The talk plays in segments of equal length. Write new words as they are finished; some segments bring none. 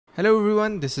Hello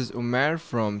everyone, this is Umar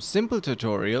from Simple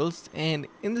Tutorials, and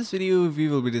in this video we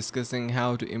will be discussing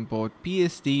how to import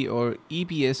PSD or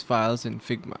EPS files in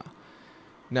Figma.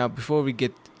 Now before we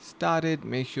get started,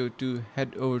 make sure to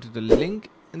head over to the link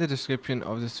in the description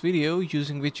of this video,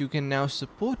 using which you can now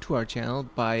support to our channel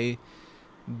by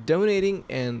donating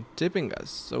and tipping us.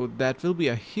 So that will be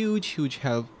a huge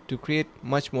help to create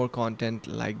much more content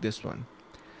like this one.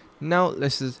 Now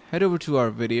let's just head over to our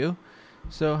video.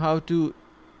 So how to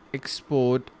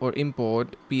export or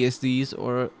import PSDs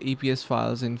or EPS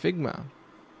files in Figma.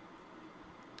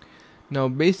 Now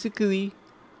basically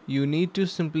you need to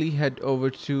simply head over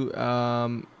to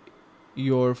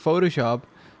your Photoshop.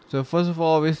 So first of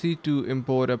all, obviously to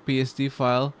import a PSD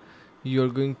file you're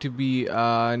going to be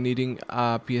needing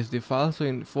a PSD file. So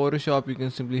in Photoshop you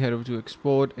can simply head over to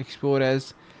export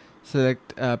as,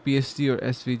 select PSD or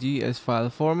SVG as file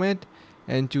format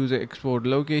and choose the export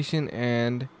location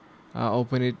and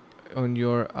open it on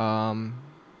your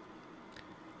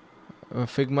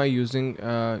Figma using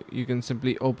you can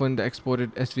simply open the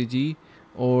exported SVG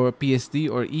or PSD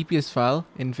or EPS file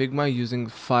in Figma using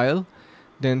file,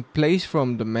 then place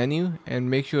from the menu and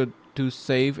make sure to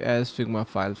save as Figma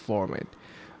file format.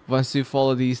 Once you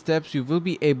follow these steps, you will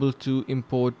be able to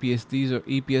import PSDs or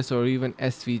EPS or even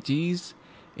SVGs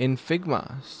in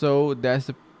Figma. So that's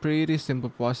a pretty simple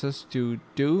process to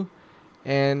do.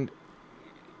 And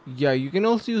yeah, you can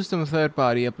also use some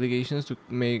third-party applications to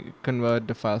convert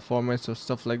the file formats or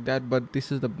stuff like that, but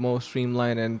this is the most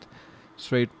streamlined and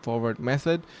straightforward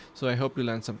method. So I hope you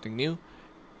learned something new,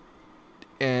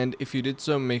 and if you did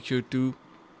so, make sure to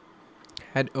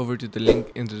head over to the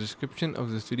link in the description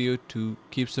of this video to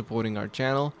keep supporting our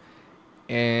channel,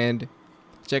 and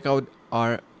check out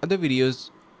our other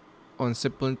videos on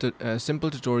simple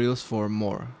tutorials for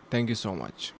more. Thank you so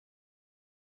much.